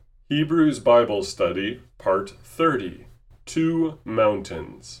Hebrews Bible Study, Part 30, 2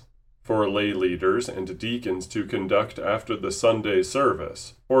 Mountains, for lay leaders and deacons to conduct after the Sunday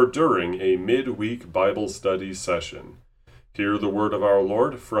service, or during a midweek Bible study session. Hear the word of our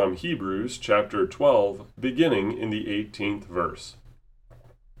Lord from Hebrews chapter 12, beginning in the 18th verse.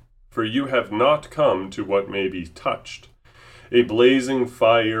 For you have not come to what may be touched, a blazing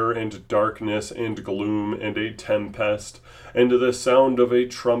fire and darkness and gloom and a tempest, and the sound of a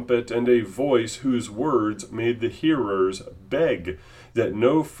trumpet and a voice whose words made the hearers beg that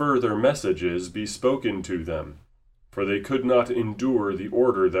no further messages be spoken to them. For they could not endure the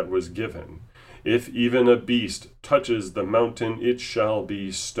order that was given. If even a beast touches the mountain, it shall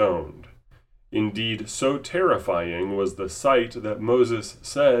be stoned. Indeed, so terrifying was the sight that Moses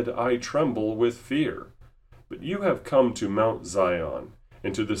said, I tremble with fear. But you have come to Mount Zion,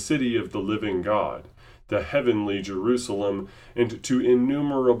 and to the city of the living God, the heavenly Jerusalem, and to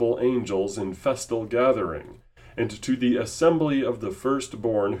innumerable angels in festal gathering, and to the assembly of the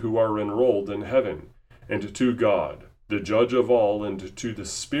firstborn who are enrolled in heaven, and to God, the judge of all, and to the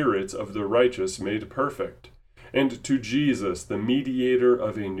spirits of the righteous made perfect, and to Jesus, the mediator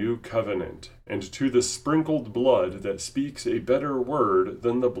of a new covenant, and to the sprinkled blood that speaks a better word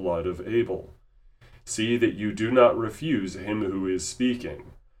than the blood of Abel. See that you do not refuse him who is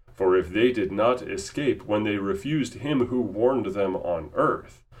speaking. For if they did not escape when they refused him who warned them on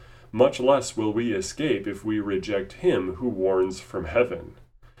earth, much less will we escape if we reject him who warns from heaven.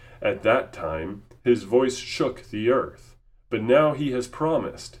 At that time his voice shook the earth, but now he has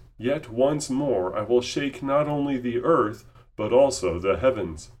promised, yet once more I will shake not only the earth, but also the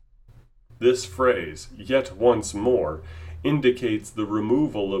heavens. This phrase, yet once more, indicates the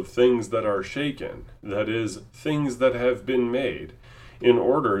removal of things that are shaken, that is, things that have been made, in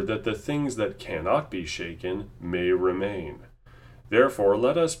order that the things that cannot be shaken may remain. Therefore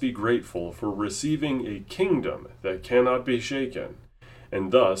let us be grateful for receiving a kingdom that cannot be shaken,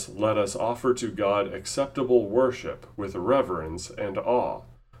 and thus let us offer to God acceptable worship with reverence and awe,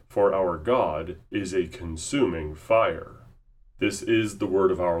 for our God is a consuming fire. This is the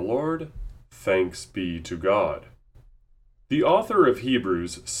word of our Lord. Thanks be to God. The author of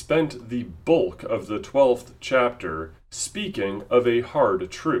Hebrews spent the bulk of the 12th chapter speaking of a hard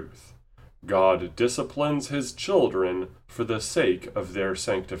truth. God disciplines his children for the sake of their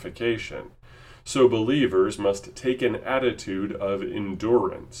sanctification, so believers must take an attitude of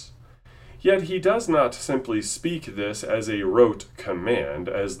endurance. Yet he does not simply speak this as a rote command,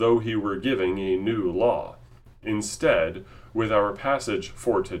 as though he were giving a new law. Instead, with our passage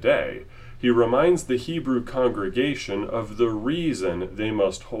for today, he reminds the Hebrew congregation of the reason they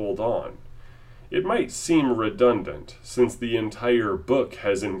must hold on. It might seem redundant, since the entire book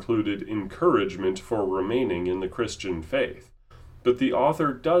has included encouragement for remaining in the Christian faith, but the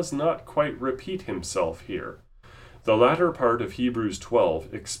author does not quite repeat himself here. The latter part of Hebrews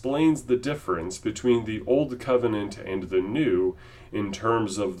 12 explains the difference between the Old Covenant and the New in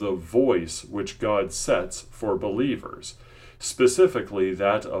terms of the voice which God sets for believers, specifically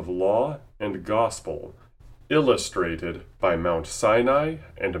that of law and gospel, illustrated by Mount Sinai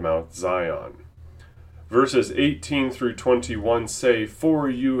and Mount Zion. Verses 18 through 21 say, For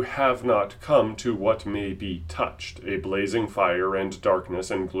you have not come to what may be touched, a blazing fire and darkness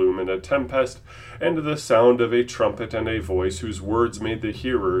and gloom and a tempest, and the sound of a trumpet and a voice whose words made the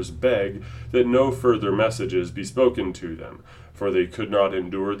hearers beg that no further messages be spoken to them, for they could not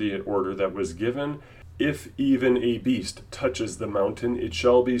endure the order that was given. If even a beast touches the mountain, it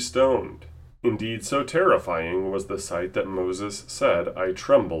shall be stoned. Indeed, so terrifying was the sight that Moses said, I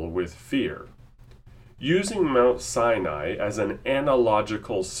tremble with fear. Using Mount Sinai as an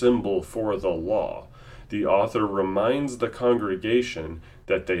analogical symbol for the law, the author reminds the congregation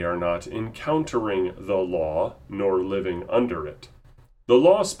that they are not encountering the law nor living under it. The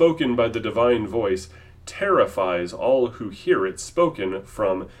law spoken by the divine voice terrifies all who hear it spoken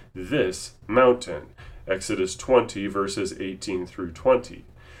from this mountain. Exodus 20, verses 18 through 20.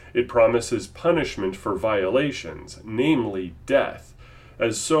 It promises punishment for violations, namely death,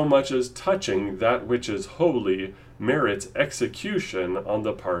 as so much as touching that which is holy merits execution on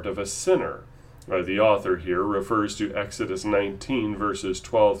the part of a sinner. The author here refers to Exodus 19, verses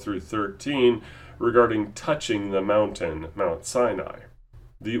 12 through 13, regarding touching the mountain, Mount Sinai.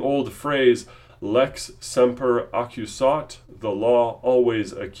 The old phrase, lex semper accusat, the law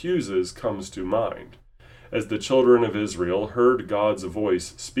always accuses, comes to mind. As the children of Israel heard God's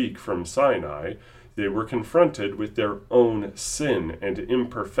voice speak from Sinai, they were confronted with their own sin and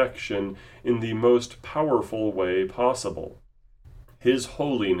imperfection in the most powerful way possible. His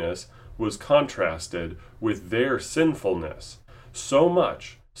holiness was contrasted with their sinfulness, so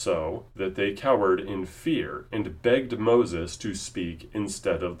much so that they cowered in fear and begged Moses to speak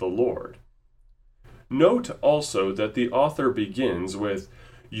instead of the Lord. Note also that the author begins with,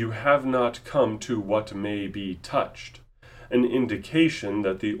 "You have not come to what may be touched," an indication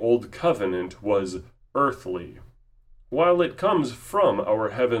that the Old Covenant was earthly. While it comes from our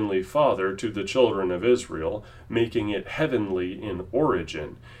Heavenly Father to the children of Israel, making it heavenly in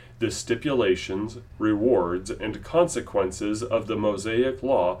origin, the stipulations, rewards, and consequences of the Mosaic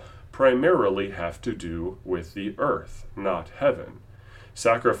Law primarily have to do with the earth, not heaven.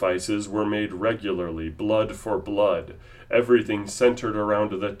 Sacrifices were made regularly, blood for blood, everything centered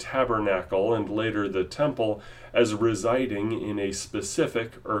around the tabernacle and later the temple as residing in a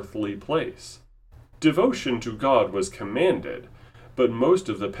specific earthly place. Devotion to God was commanded, but most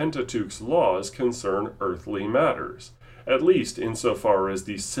of the Pentateuch's laws concern earthly matters, at least insofar as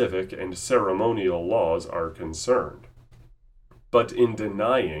the civic and ceremonial laws are concerned. But in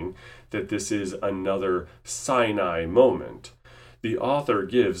denying that this is another Sinai moment, the author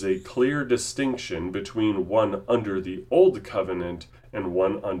gives a clear distinction between one under the Old Covenant and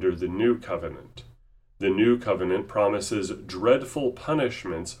one under the New Covenant. The New Covenant promises dreadful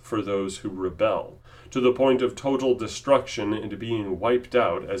punishments for those who rebel, to the point of total destruction and being wiped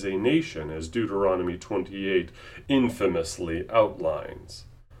out as a nation, as Deuteronomy 28 infamously outlines.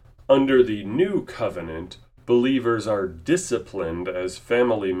 Under the New Covenant, believers are disciplined as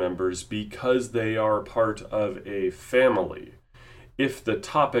family members because they are part of a family. If the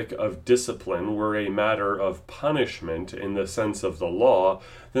topic of discipline were a matter of punishment in the sense of the law,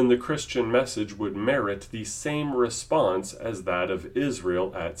 then the Christian message would merit the same response as that of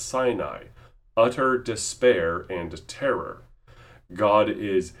Israel at Sinai: utter despair and terror. God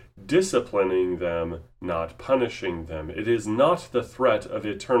is disciplining them, not punishing them. It is not the threat of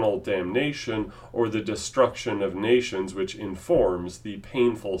eternal damnation or the destruction of nations which informs the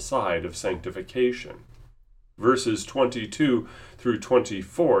painful side of sanctification. Verses 22 through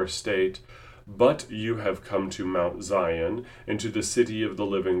 24 state, "But you have come to Mount Zion, and to the city of the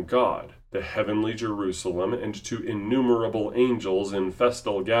living God, the heavenly Jerusalem, and to innumerable angels in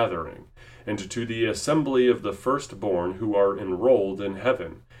festal gathering, and to the assembly of the firstborn who are enrolled in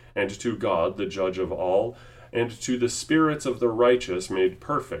heaven, and to God the judge of all, and to the spirits of the righteous made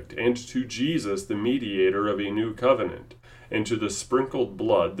perfect, and to Jesus the mediator of a new covenant, and to the sprinkled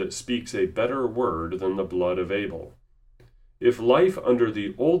blood that speaks a better word than the blood of Abel." If life under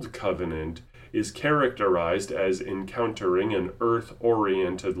the Old Covenant is characterized as encountering an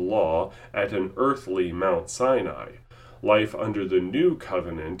earth-oriented law at an earthly Mount Sinai, life under the New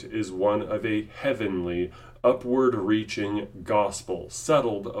Covenant is one of a heavenly, upward-reaching gospel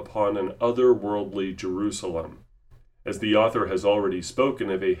settled upon an otherworldly Jerusalem. As the author has already spoken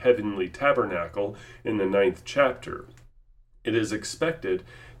of a heavenly tabernacle in the 9th chapter, it is expected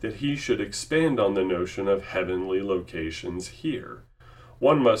that he should expand on the notion of heavenly locations here.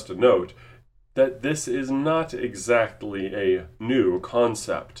 One must note that this is not exactly a new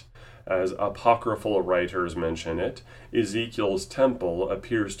concept. As apocryphal writers mention it, Ezekiel's temple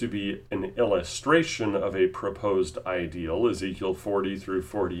appears to be an illustration of a proposed ideal, Ezekiel 40 through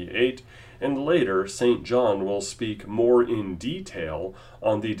 48, and later St. John will speak more in detail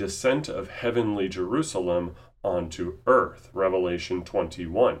on the descent of heavenly Jerusalem onto earth, Revelation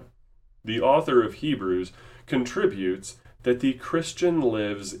 21. The author of Hebrews contributes that the Christian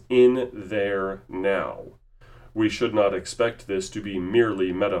lives in there now. We should not expect this to be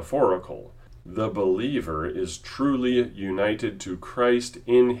merely metaphorical. The believer is truly united to Christ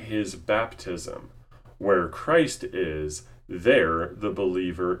in his baptism. Where Christ is, there the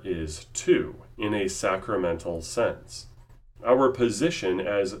believer is too, in a sacramental sense. Our position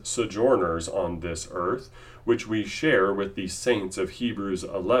as sojourners on this earth, which we share with the saints of Hebrews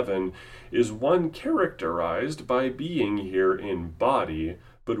 11, is one characterized by being here in body,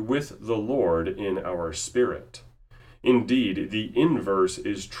 but with the Lord in our spirit. Indeed, the inverse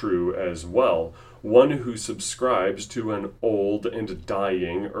is true as well. One who subscribes to an old and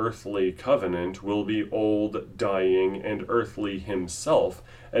dying earthly covenant will be old, dying, and earthly himself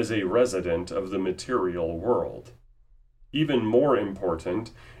as a resident of the material world. Even more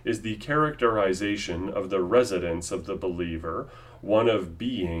important is the characterization of the residence of the believer, one of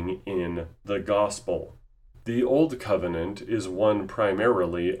being in the gospel. The Old Covenant is one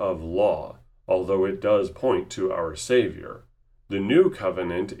primarily of law, although it does point to our Savior. The New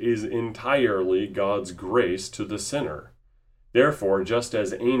Covenant is entirely God's grace to the sinner. Therefore, just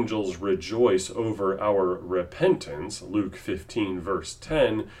as angels rejoice over our repentance, Luke 15 verse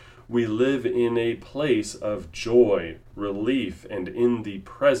 10, we live in a place of joy, relief, and in the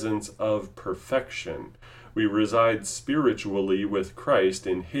presence of perfection, we reside spiritually with Christ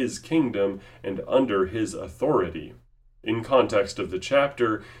in his kingdom and under his authority. In context of the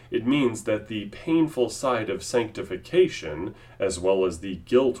chapter, it means that the painful side of sanctification, as well as the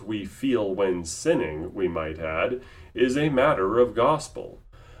guilt we feel when sinning, we might add, is a matter of gospel.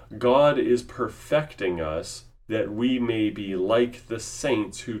 God is perfecting us that we may be like the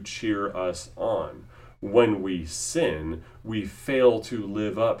saints who cheer us on. When we sin, we fail to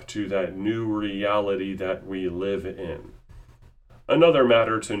live up to that new reality that we live in. Another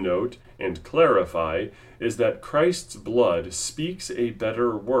matter to note and clarify is that Christ's blood speaks a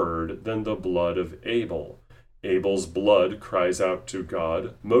better word than the blood of Abel. Abel's blood cries out to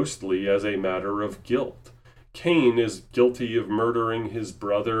God mostly as a matter of guilt. Cain is guilty of murdering his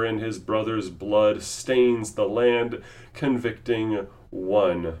brother, and his brother's blood stains the land, convicting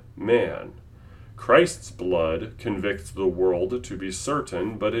one man. Christ's blood convicts the world to be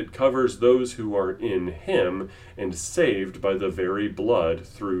certain, but it covers those who are in him and saved by the very blood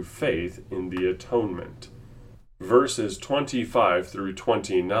through faith in the atonement. Verses 25 through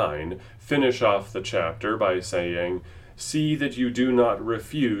 29 finish off the chapter by saying, "See that you do not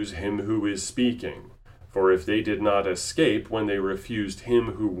refuse him who is speaking. For if they did not escape when they refused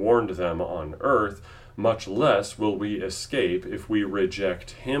him who warned them on earth, much less will we escape if we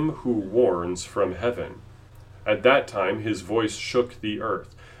reject him who warns from heaven. At that time his voice shook the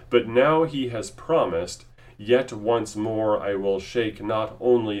earth, but now he has promised, yet once more I will shake not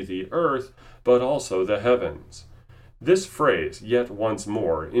only the earth, but also the heavens." This phrase, "yet once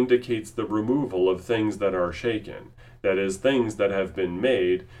more," indicates the removal of things that are shaken, that is, things that have been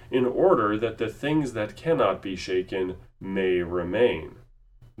made, in order that the things that cannot be shaken may remain.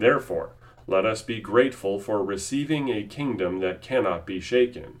 Therefore, let us be grateful for receiving a kingdom that cannot be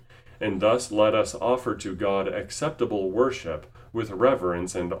shaken, and thus let us offer to God acceptable worship with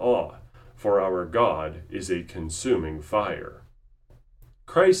reverence and awe, for our God is a consuming fire.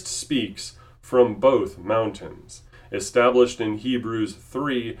 Christ speaks from both mountains. Established in Hebrews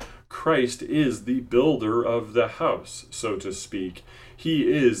 3, Christ is the builder of the house, so to speak.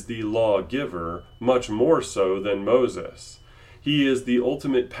 He is the lawgiver, much more so than Moses. He is the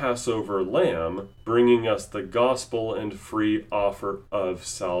ultimate Passover lamb, bringing us the gospel and free offer of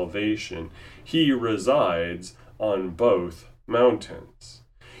salvation. He resides on both mountains.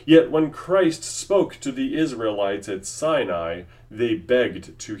 Yet when Christ spoke to the Israelites at Sinai, they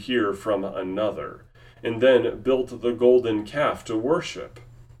begged to hear from another, and then built the golden calf to worship.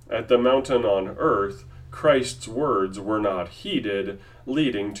 At the mountain on earth, Christ's words were not heeded,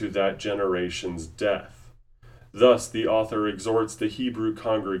 leading to that generation's death. Thus, the author exhorts the Hebrew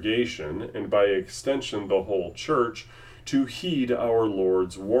congregation, and by extension the whole church, to heed our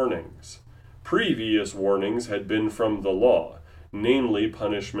Lord's warnings. Previous warnings had been from the law, namely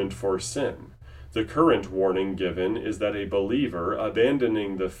punishment for sin. The current warning given is that a believer,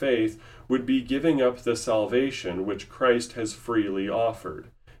 abandoning the faith, would be giving up the salvation which Christ has freely offered,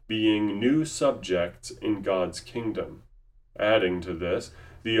 being new subjects in God's kingdom. Adding to this,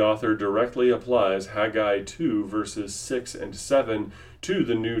 the author directly applies Haggai 2 verses 6 and 7 to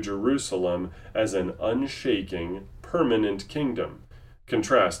the New Jerusalem as an unshaking, permanent kingdom,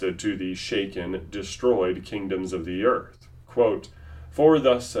 contrasted to the shaken, destroyed kingdoms of the earth. Quote, "For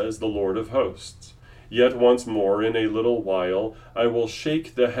thus says the Lord of hosts, yet once more in a little while I will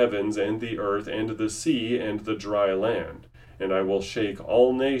shake the heavens and the earth and the sea and the dry land, and I will shake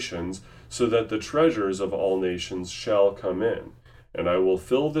all nations, so that the treasures of all nations shall come in. And I will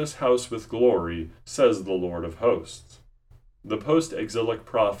fill this house with glory, says the Lord of hosts." The post-exilic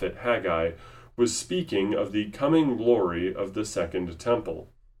prophet Haggai was speaking of the coming glory of the Second Temple,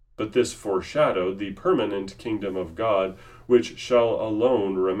 but this foreshadowed the permanent kingdom of God, which shall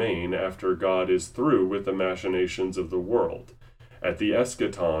alone remain after God is through with the machinations of the world. At the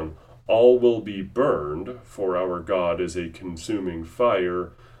eschaton, all will be burned, for our God is a consuming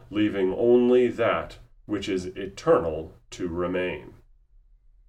fire, leaving only that which is eternal to remain.